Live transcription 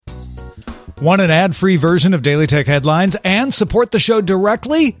Want an ad-free version of Daily Tech Headlines and support the show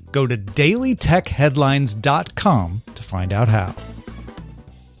directly? Go to dailytechheadlines.com to find out how.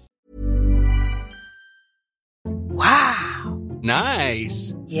 Wow.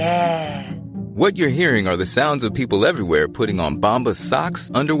 Nice. Yeah. What you're hearing are the sounds of people everywhere putting on Bombas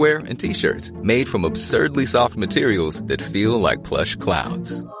socks, underwear, and T-shirts made from absurdly soft materials that feel like plush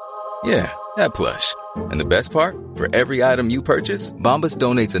clouds. Yeah, that plush. And the best part? For every item you purchase, Bombas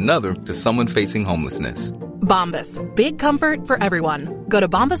donates another to someone facing homelessness. Bombas. Big comfort for everyone. Go to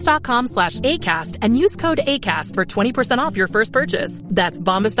bombas.com/ACAST and use code ACAST for 20% off your first purchase. That's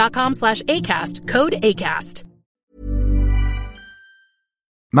bombas.com/ACAST. Code ACAST.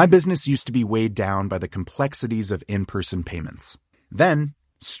 My business used to be weighed down by the complexities of in-person payments. Then,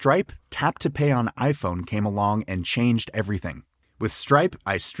 Stripe Tap to Pay on iPhone came along and changed everything. With Stripe,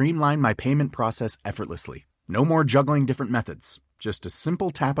 I streamlined my payment process effortlessly. No more juggling different methods. Just a simple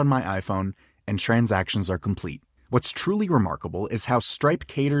tap on my iPhone and transactions are complete. What's truly remarkable is how Stripe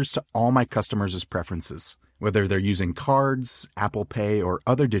caters to all my customers' preferences. Whether they're using cards, Apple Pay, or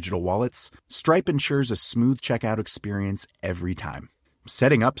other digital wallets, Stripe ensures a smooth checkout experience every time.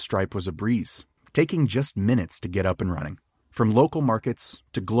 Setting up Stripe was a breeze, taking just minutes to get up and running. From local markets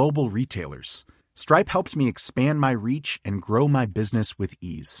to global retailers, Stripe helped me expand my reach and grow my business with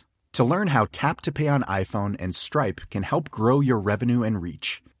ease. To learn how Tap to Pay on iPhone and Stripe can help grow your revenue and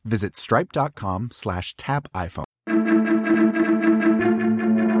reach, visit stripe.com/tapiphone.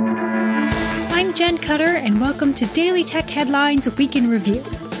 I'm Jen Cutter, and welcome to Daily Tech Headlines Week in Review.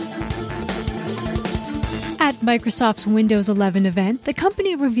 At Microsoft's Windows 11 event, the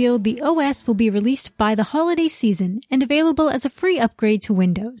company revealed the OS will be released by the holiday season and available as a free upgrade to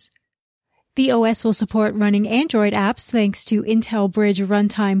Windows. The OS will support running Android apps thanks to Intel Bridge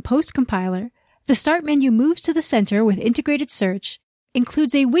Runtime Post-Compiler. The Start menu moves to the center with integrated search,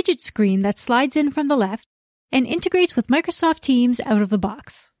 includes a widget screen that slides in from the left, and integrates with Microsoft Teams out of the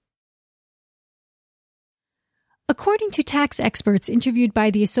box. According to tax experts interviewed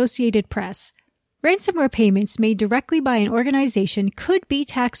by the Associated Press, ransomware payments made directly by an organization could be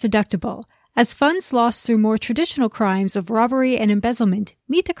tax deductible, as funds lost through more traditional crimes of robbery and embezzlement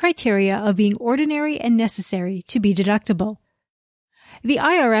meet the criteria of being ordinary and necessary to be deductible. The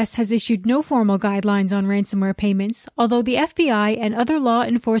IRS has issued no formal guidelines on ransomware payments, although the FBI and other law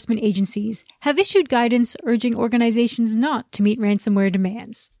enforcement agencies have issued guidance urging organizations not to meet ransomware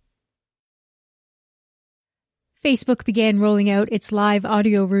demands. Facebook began rolling out its live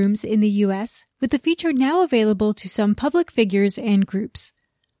audio rooms in the U.S., with the feature now available to some public figures and groups.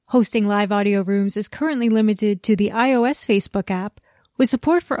 Hosting live audio rooms is currently limited to the iOS Facebook app, with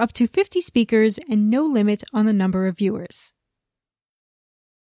support for up to 50 speakers and no limit on the number of viewers.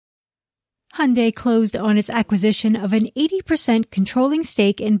 Hyundai closed on its acquisition of an 80% controlling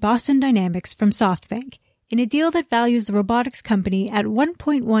stake in Boston Dynamics from SoftBank, in a deal that values the robotics company at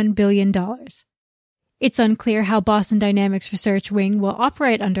 $1.1 billion. It's unclear how Boston Dynamics Research Wing will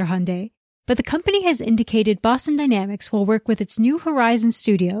operate under Hyundai, but the company has indicated Boston Dynamics will work with its New Horizons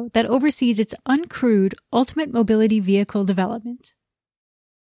studio that oversees its uncrewed ultimate mobility vehicle development.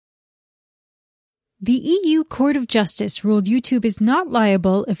 The EU Court of Justice ruled YouTube is not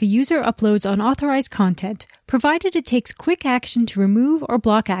liable if a user uploads unauthorized content, provided it takes quick action to remove or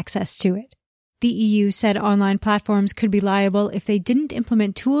block access to it. The EU said online platforms could be liable if they didn't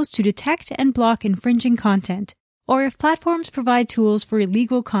implement tools to detect and block infringing content, or if platforms provide tools for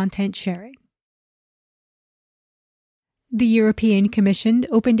illegal content sharing. The European Commission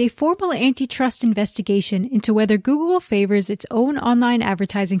opened a formal antitrust investigation into whether Google favors its own online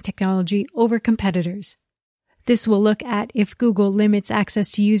advertising technology over competitors. This will look at if Google limits access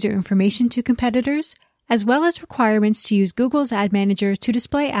to user information to competitors, as well as requirements to use Google's Ad Manager to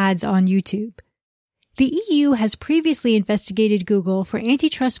display ads on YouTube. The EU has previously investigated Google for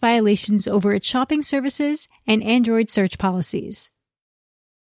antitrust violations over its shopping services and Android search policies.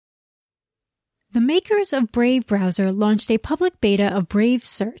 The makers of Brave browser launched a public beta of Brave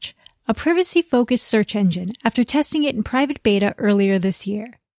Search, a privacy-focused search engine, after testing it in private beta earlier this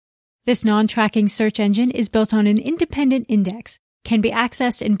year. This non-tracking search engine is built on an independent index, can be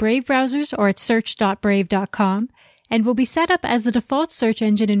accessed in Brave browsers or at search.brave.com, and will be set up as the default search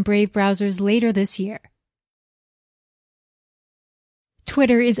engine in Brave browsers later this year.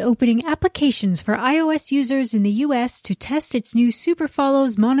 Twitter is opening applications for iOS users in the US to test its new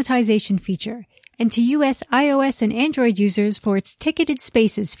Superfollows monetization feature, and to US iOS and Android users for its Ticketed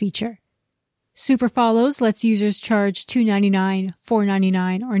Spaces feature. Superfollows lets users charge $2.99,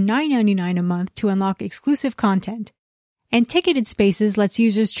 $4.99, or $9.99 a month to unlock exclusive content, and Ticketed Spaces lets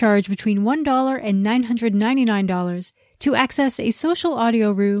users charge between $1 and $999 to access a social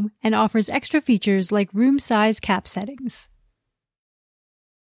audio room and offers extra features like room size cap settings.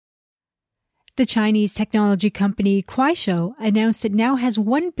 The Chinese technology company Kuaishou announced it now has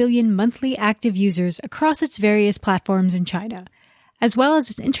 1 billion monthly active users across its various platforms in China, as well as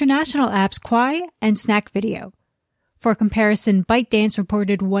its international apps Kwai and Snack Video. For comparison, ByteDance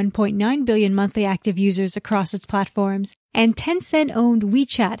reported 1.9 billion monthly active users across its platforms, and Tencent-owned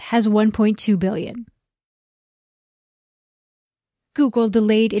WeChat has 1.2 billion. Google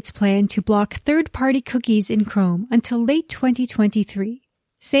delayed its plan to block third-party cookies in Chrome until late 2023,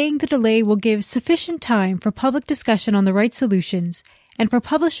 saying the delay will give sufficient time for public discussion on the right solutions and for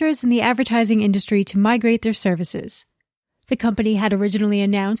publishers in the advertising industry to migrate their services. The company had originally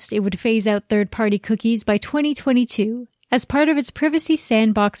announced it would phase out third-party cookies by 2022 as part of its Privacy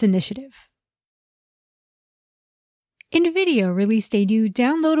Sandbox initiative. NVIDIA released a new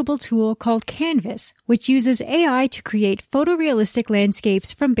downloadable tool called Canvas, which uses AI to create photorealistic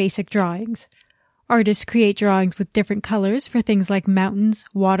landscapes from basic drawings. Artists create drawings with different colors for things like mountains,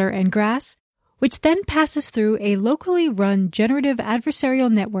 water, and grass, which then passes through a locally run generative adversarial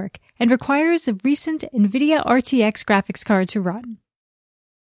network and requires a recent NVIDIA RTX graphics card to run.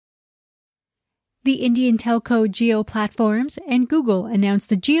 The Indian telco Jio Platforms and Google announced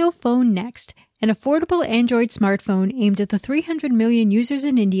the Jio Phone Next, an affordable Android smartphone aimed at the 300 million users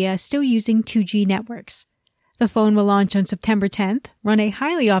in India still using 2G networks. The phone will launch on September 10th, run a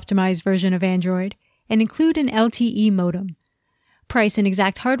highly optimized version of Android, and include an LTE modem. Price and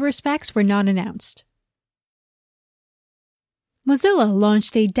exact hardware specs were not announced. Mozilla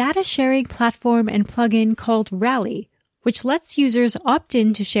launched a data-sharing platform and plugin called Rally, which lets users opt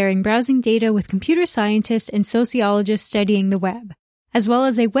in to sharing browsing data with computer scientists and sociologists studying the web, as well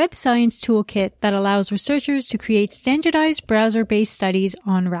as a web science toolkit that allows researchers to create standardized browser-based studies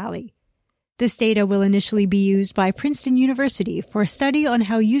on Rally. This data will initially be used by Princeton University for a study on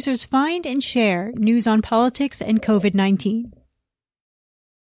how users find and share news on politics and COVID-19.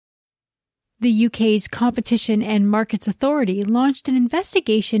 The UK's Competition and Markets Authority launched an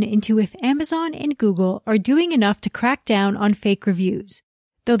investigation into if Amazon and Google are doing enough to crack down on fake reviews,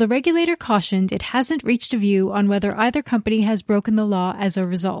 though the regulator cautioned it hasn't reached a view on whether either company has broken the law as a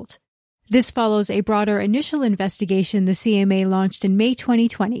result. This follows a broader initial investigation the CMA launched in May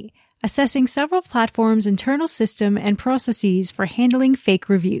 2020, assessing several platforms' internal system and processes for handling fake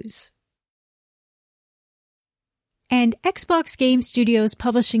reviews. And Xbox Game Studios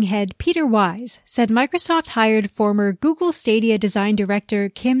publishing head Peter Wise said Microsoft hired former Google Stadia design director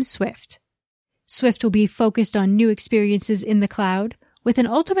Kim Swift. Swift will be focused on new experiences in the cloud, with an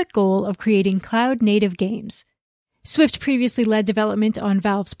ultimate goal of creating cloud-native games. Swift previously led development on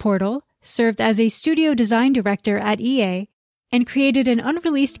Valve's Portal, served as a studio design director at EA, and created an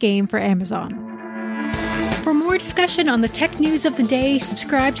unreleased game for Amazon. For more discussion on the tech news of the day,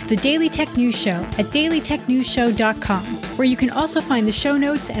 subscribe to the Daily Tech News Show at dailytechnewsshow.com, where you can also find the show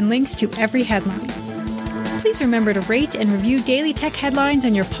notes and links to every headline. Please remember to rate and review Daily Tech Headlines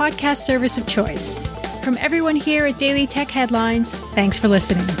on your podcast service of choice. From everyone here at Daily Tech Headlines, thanks for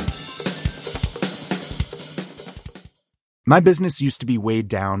listening. My business used to be weighed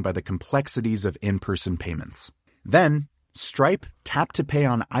down by the complexities of in-person payments. Then, Stripe Tap to Pay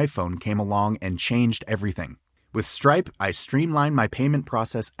on iPhone came along and changed everything. With Stripe, I streamlined my payment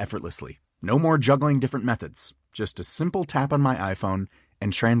process effortlessly. No more juggling different methods. Just a simple tap on my iPhone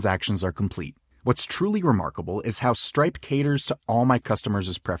and transactions are complete. What's truly remarkable is how Stripe caters to all my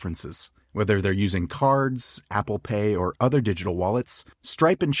customers' preferences. Whether they're using cards, Apple Pay, or other digital wallets,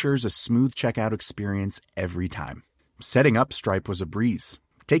 Stripe ensures a smooth checkout experience every time. Setting up Stripe was a breeze,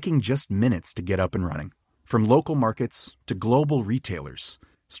 taking just minutes to get up and running. From local markets to global retailers,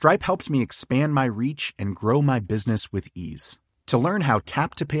 Stripe helped me expand my reach and grow my business with ease. To learn how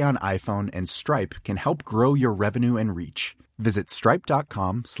Tap to Pay on iPhone and Stripe can help grow your revenue and reach, visit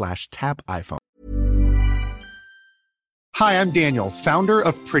stripe.com/tapiphone. Hi, I'm Daniel, founder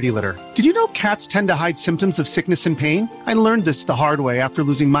of Pretty Litter. Did you know cats tend to hide symptoms of sickness and pain? I learned this the hard way after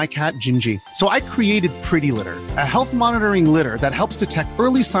losing my cat, Gingy. So I created Pretty Litter, a health monitoring litter that helps detect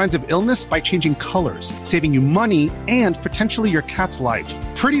early signs of illness by changing colors, saving you money and potentially your cat's life.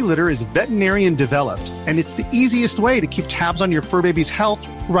 Pretty Litter is veterinarian developed, and it's the easiest way to keep tabs on your fur baby's health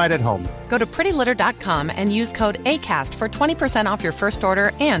right at home. Go to prettylitter.com and use code ACAST for 20% off your first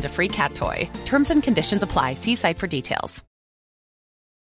order and a free cat toy. Terms and conditions apply. See site for details.